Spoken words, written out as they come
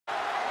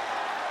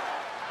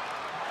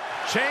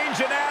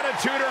Change in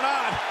attitude or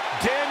not,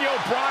 Daniel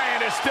Bryan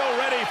is still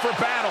ready for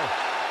battle.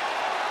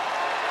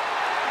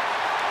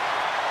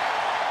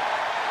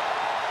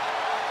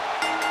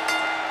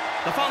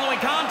 The following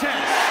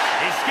contest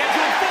is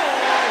scheduled for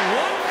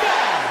one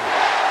fall.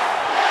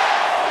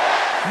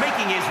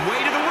 Making his way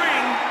to the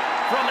ring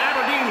from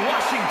Aberdeen,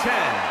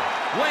 Washington,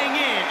 weighing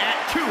in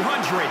at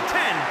 210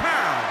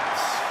 pounds,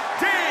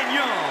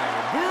 Daniel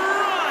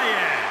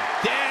Bryan.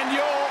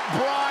 Daniel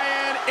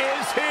Bryan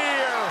is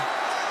here.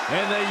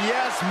 And the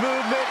yes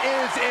movement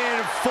is in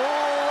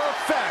full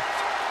effect.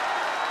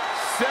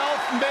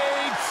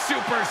 Self-made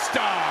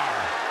superstar.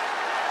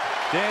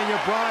 Daniel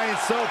Bryan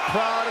so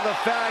proud of the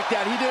fact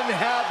that he didn't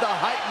have the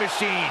hype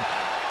machine.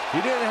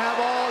 He didn't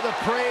have all the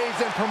praise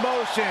and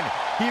promotion.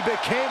 He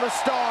became a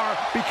star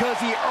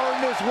because he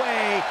earned his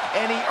way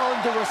and he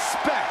earned the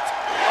respect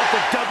of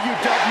the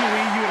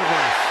WWE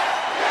Universe.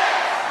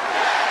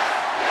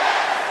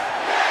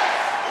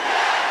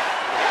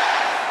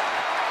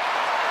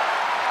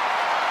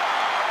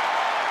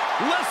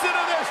 Listen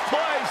to this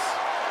place.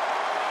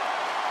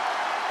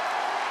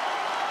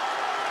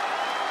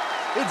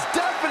 It's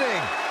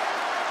deafening.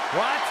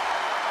 What?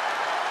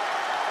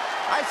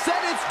 I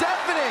said it's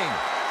deafening.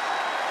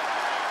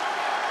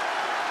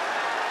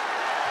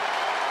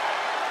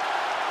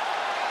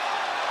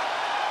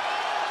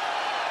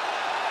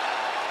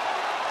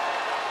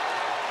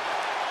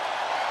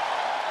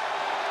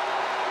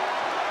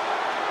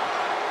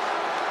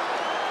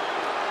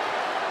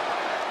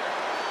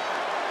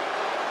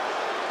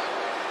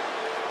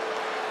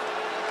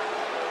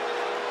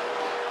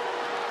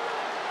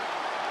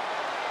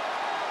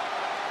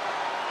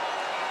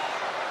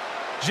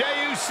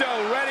 Jey Uso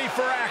ready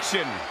for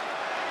action.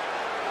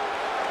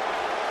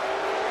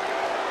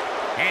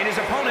 And his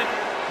opponent,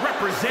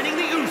 representing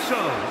the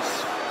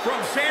Usos,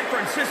 from San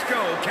Francisco,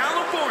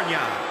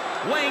 California,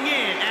 weighing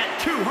in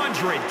at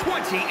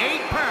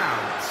 228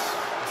 pounds,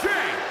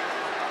 Jey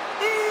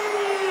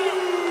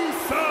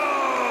Uso!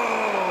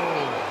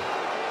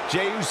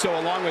 Jey Uso,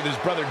 along with his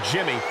brother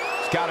Jimmy,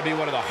 got to be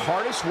one of the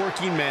hardest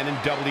working men in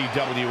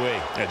WWE.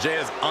 Yeah, Jey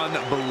has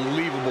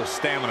unbelievable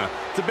stamina.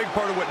 It's a big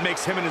part of what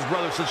makes him and his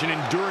brother such an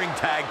enduring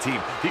tag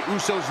team. The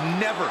Usos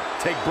never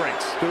take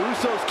breaks. The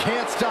Usos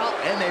can't stop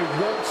and they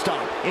won't stop.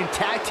 In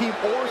tag team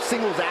or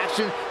singles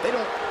action, they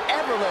don't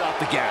ever let off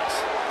the gas.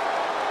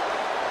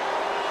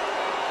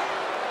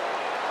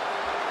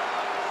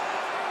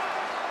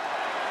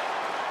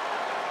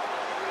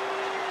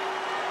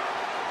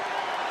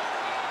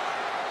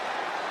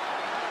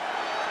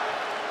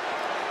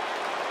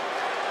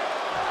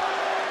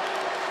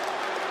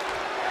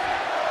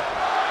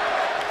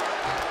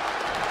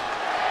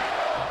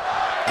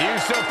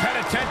 Uso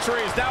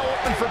Penitentiary is now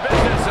open for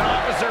business, and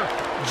Officer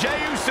Jey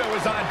Uso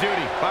is on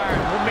duty.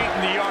 Byron, we'll meet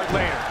in the yard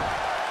later.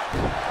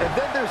 And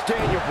then there's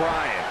Daniel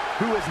Bryan,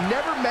 who has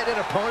never met an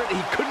opponent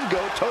he couldn't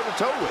go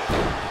toe-to-toe with.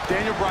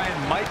 Daniel Bryan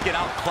might get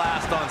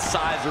outclassed on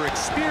size or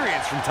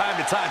experience from time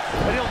to time,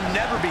 but he'll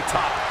never be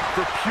topped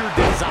for pure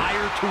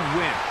desire to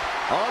win.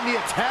 On the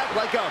attack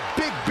like a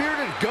big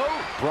bearded goat,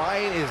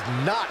 Bryan is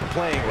not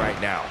playing right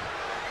now.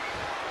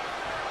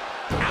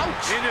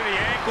 Ouch! Into the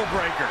ankle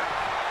breaker.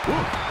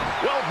 Ooh,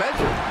 well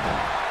measured.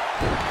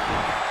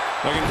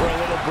 Looking for a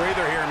little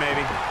breather here,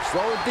 maybe.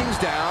 Slowing things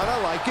down. I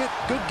like it.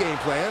 Good game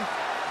plan.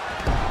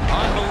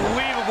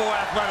 Unbelievable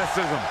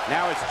athleticism.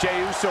 Now it's Jey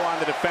Uso on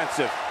the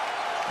defensive.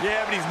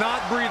 Yeah, but he's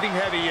not breathing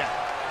heavy yet.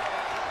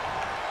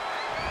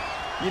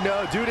 You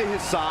know, due to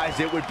his size,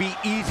 it would be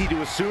easy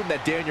to assume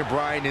that Daniel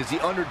Bryan is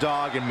the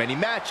underdog in many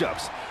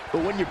matchups.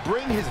 But when you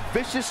bring his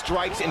vicious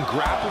strikes and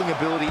grappling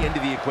ability into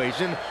the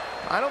equation,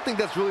 I don't think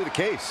that's really the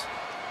case.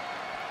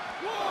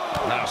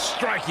 A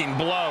striking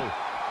blow.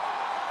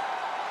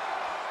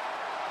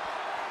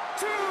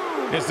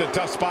 It's a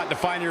tough spot to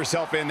find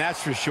yourself in,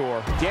 that's for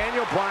sure.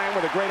 Daniel Bryan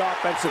with a great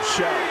offensive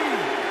show.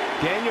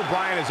 Daniel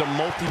Bryan is a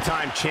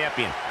multi-time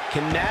champion.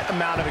 Can that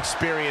amount of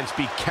experience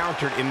be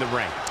countered in the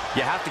ring?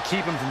 You have to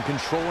keep him from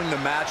controlling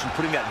the match and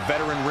putting that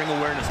veteran ring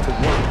awareness to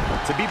work.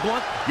 To be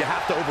blunt, you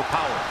have to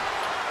overpower him.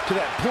 To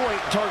that point,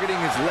 targeting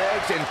his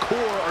legs and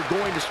core are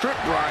going to strip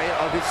Bryan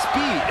of his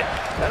speed.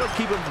 That'll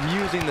keep him from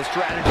using the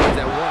strategies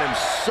that won him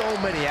so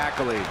many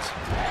accolades.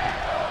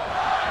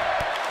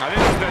 Now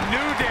this is the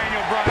new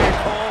Daniel Bryan,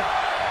 Cole.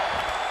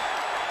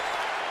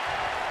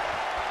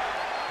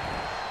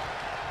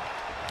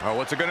 Oh,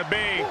 what's it gonna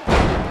be?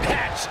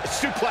 Catch,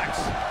 suplex.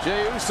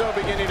 Jey Uso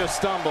beginning to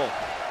stumble.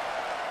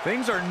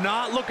 Things are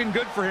not looking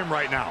good for him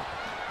right now.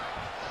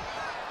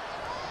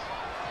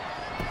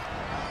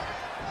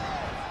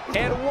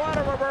 And what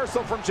a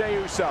reversal from Jey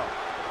Uso.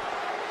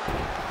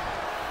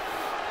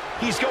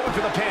 He's going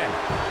for the pin.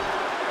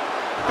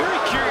 Very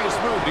curious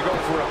move to go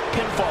for a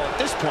pinfall at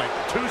this point.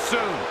 Too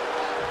soon.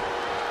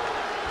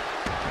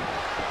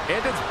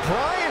 And it's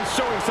Bryan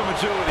showing some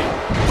agility.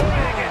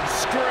 Bang and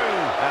screw.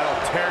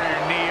 That'll tear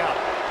your knee up.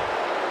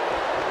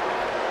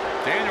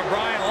 Daniel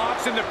Bryan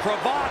locks into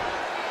cravat.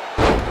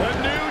 The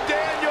new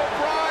Daniel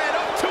Bryan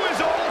up to his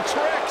old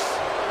tricks.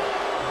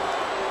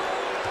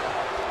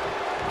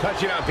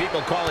 Touching on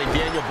people calling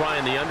Daniel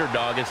Bryan the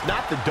underdog, it's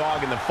not the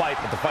dog in the fight,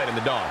 but the fight in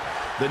the dog.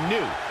 The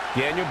new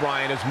Daniel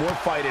Bryan has more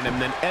fight in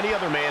him than any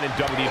other man in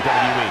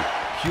WWE.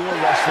 Pure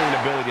wrestling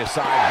ability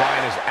aside,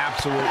 Bryan is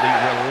absolutely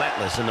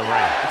relentless in the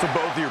ring. To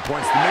both of your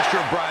points, the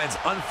mixture of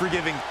Bryan's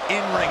unforgiving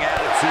in-ring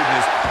attitude and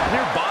his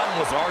near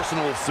bottomless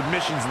arsenal of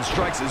submissions and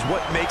strikes is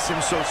what makes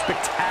him so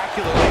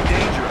spectacularly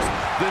dangerous.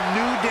 The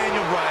new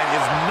Daniel Bryan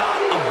is not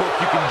a book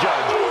you can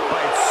judge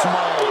by its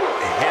small,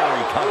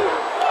 hairy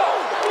cover.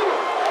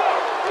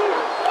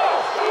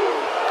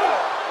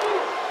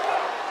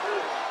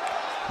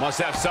 Must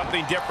have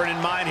something different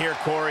in mind here,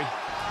 Corey.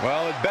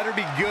 Well, it better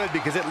be good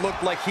because it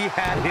looked like he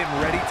had him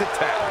ready to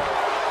tap.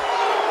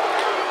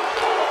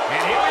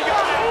 And here we go.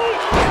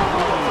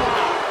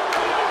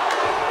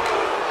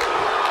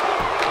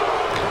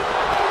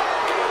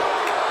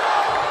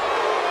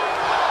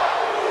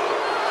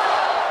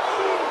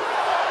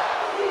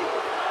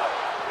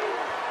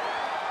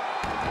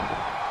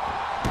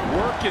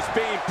 Work is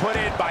being put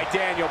in by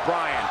Daniel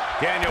Bryan.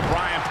 Daniel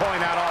Bryan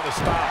pulling out all the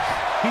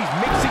stops. He's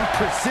mixing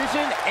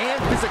precision and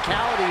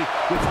physicality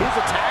with his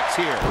attacks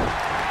here.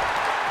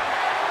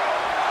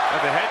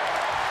 At the head.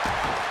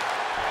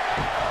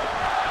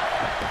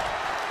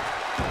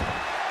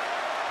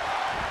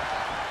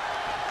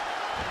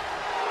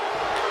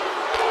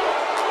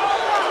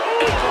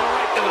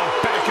 Right to the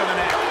back of the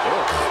neck.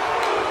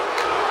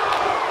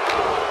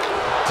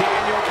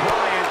 Daniel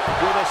Bryan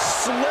with a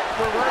slick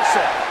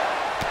reversal.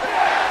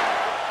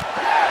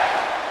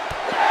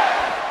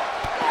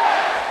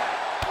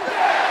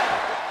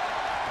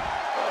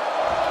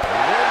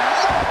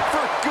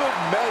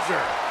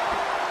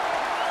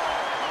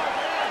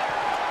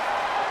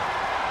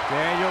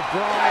 Daniel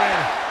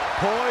Bryan,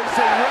 poised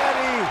and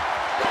ready.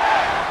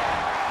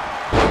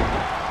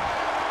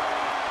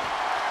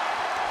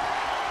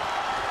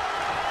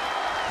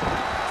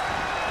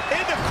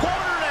 In the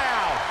corner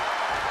now.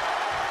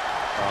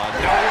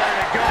 Nowhere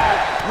to go.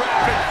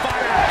 Rapid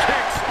fire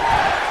kicks.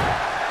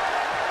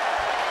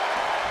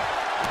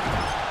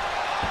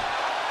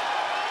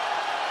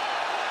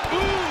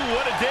 Ooh,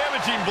 what a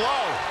damaging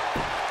blow.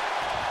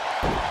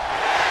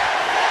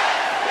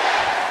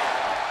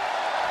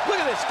 Look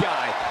at this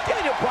guy.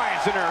 Daniel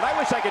Bryan's a nerd. I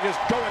wish I could just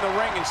go in the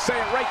ring and say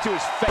it right to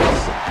his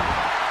face.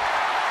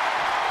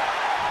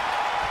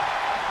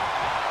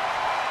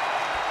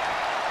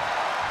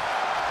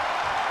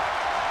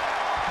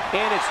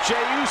 And it's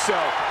Jey Uso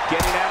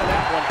getting out of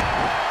that one.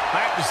 I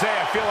have to say,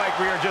 I feel like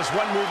we are just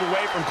one move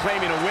away from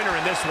claiming a winner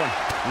in this one.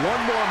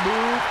 One more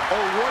move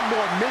or one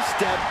more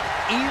misstep,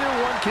 either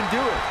one can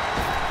do it.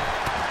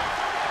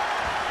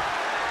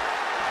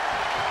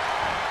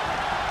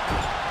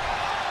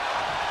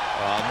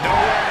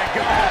 Nowhere to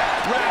go.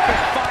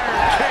 Rapid fire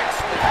kicks.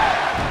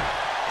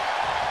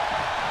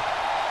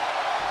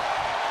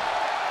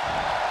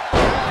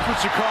 That's what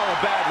you call a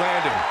bad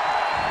landing.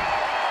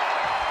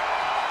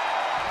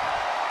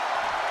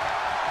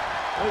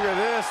 Look at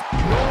this.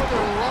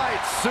 Northern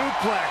Lights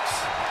suplex.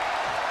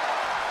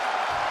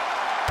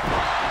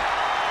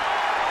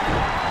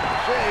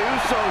 Jey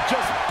Uso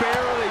just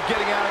barely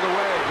getting out of the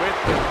way with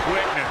the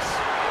quickness.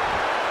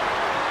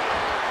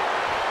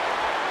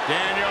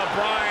 Daniel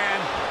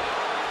Bryan.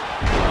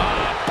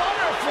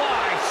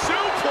 Butterfly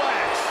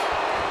suplex.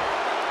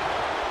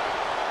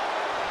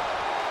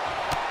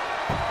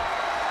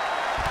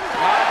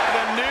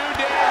 The new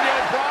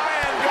Daniel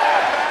Bryan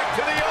going back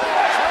to the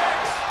old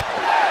tricks.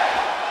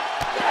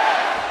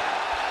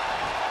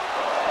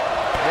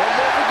 One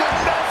more for good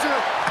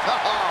measure.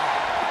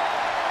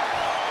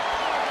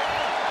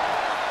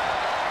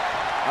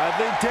 I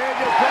think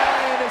Daniel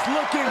Bryan is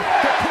looking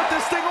to put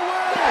this thing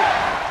away.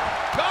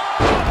 Oh,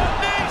 the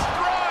knee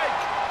strike.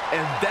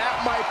 And that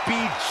might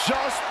be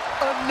just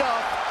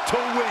enough to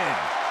win.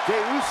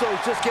 Jey Uso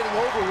is just getting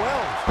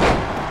overwhelmed.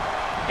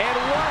 And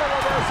what a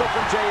reversal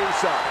from Jey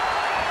Uso.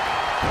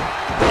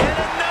 And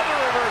another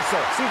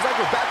reversal. Seems like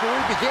we're back where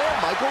we began,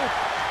 Michael.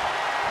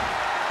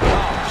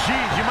 Oh,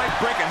 geez, you might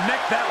break a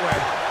neck that way.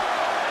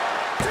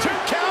 2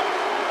 count.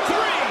 3.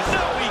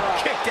 No, he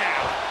kicked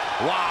out.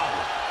 Wow.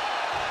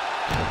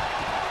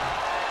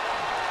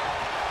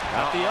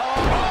 Got the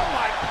arm. Oh,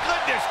 my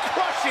goodness,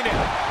 crushing it.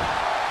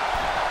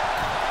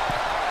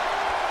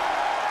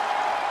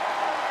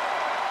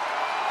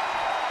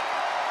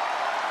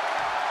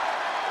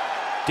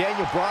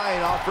 Daniel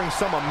Bryan offering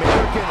some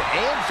American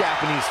and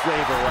Japanese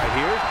flavor right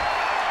here.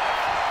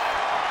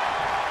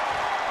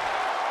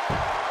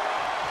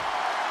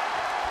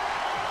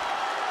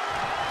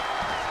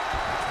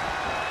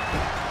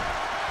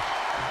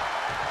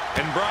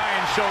 And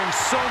Bryan showing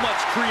so much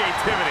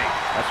creativity.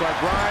 That's why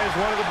Bryan is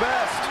one of the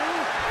best.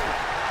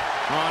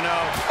 Oh, no.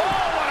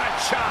 Oh, what a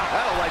chop.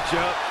 That'll light you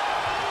up.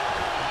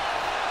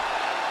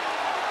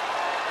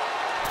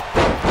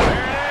 There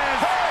it is.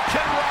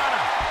 Hurricane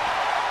Rana.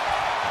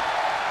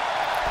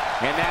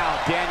 And now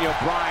Daniel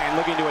Bryan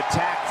looking to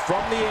attack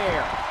from the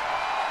air.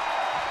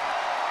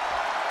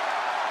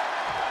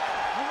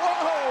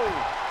 Whoa!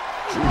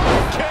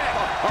 Kick.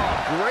 Oh,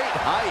 great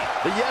height.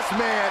 The yes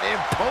man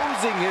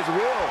imposing his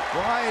will.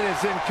 Bryan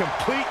is in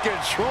complete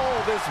control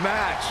of this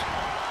match.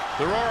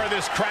 The roar of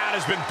this crowd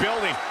has been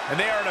building, and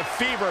they are at a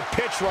fever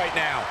pitch right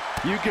now.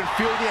 You can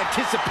feel the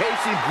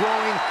anticipation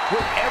growing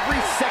with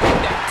every second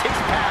that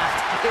ticks past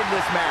in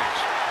this match.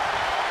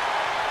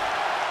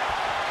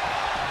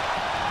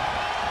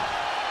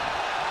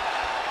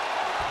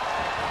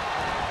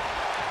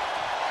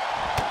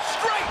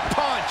 Straight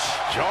punch!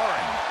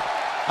 Jarring.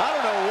 I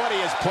don't know what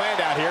he has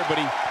planned out here, but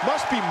he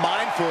must be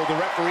mindful of the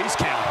referee's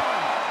count.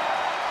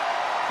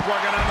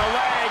 Working on the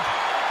leg.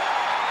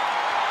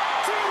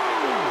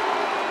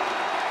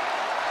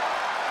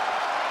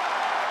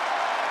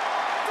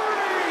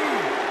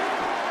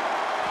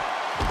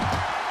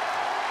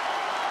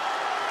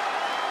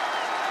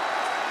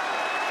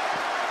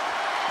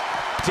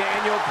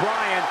 Daniel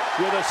Bryan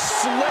with a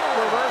slick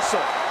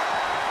reversal.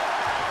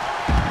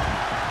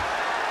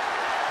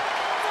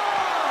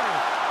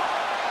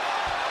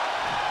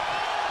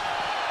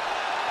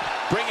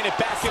 Bringing it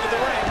back into the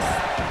ring.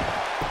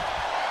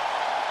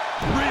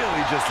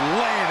 Really just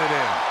laying it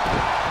in.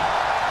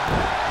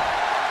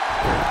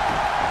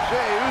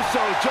 Jey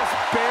Uso just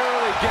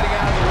barely getting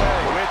out of the way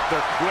with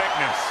the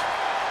quickness.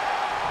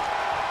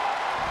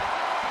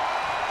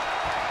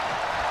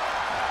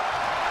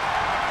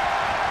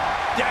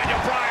 Daniel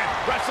Bryan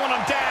wrestling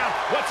him down.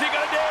 What's he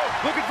gonna do?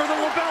 Looking for the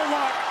lapel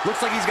lock. Looks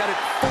like he's got it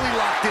fully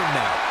locked in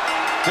now.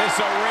 This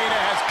arena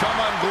has come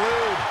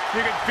unglued.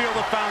 You can feel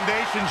the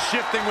foundation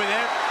shifting with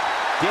it.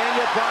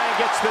 Daniel Bryan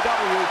gets the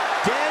W.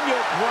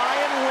 Daniel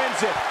Bryan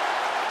wins it.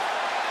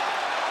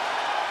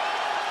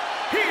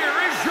 Here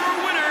is your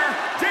winner,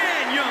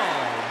 Daniel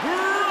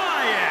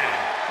Bryan.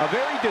 A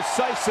very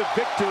decisive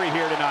victory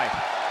here tonight.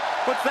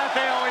 What's that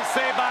they always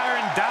say,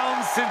 Byron? Down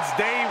since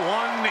day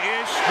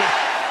one-ish. But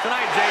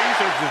tonight, Jey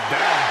Uso's just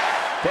down.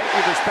 Thank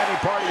you for spending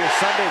part of your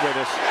Sunday with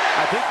us.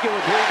 I think you'll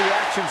agree the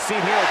action seen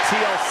here at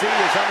TLC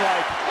is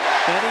unlike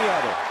any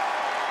other.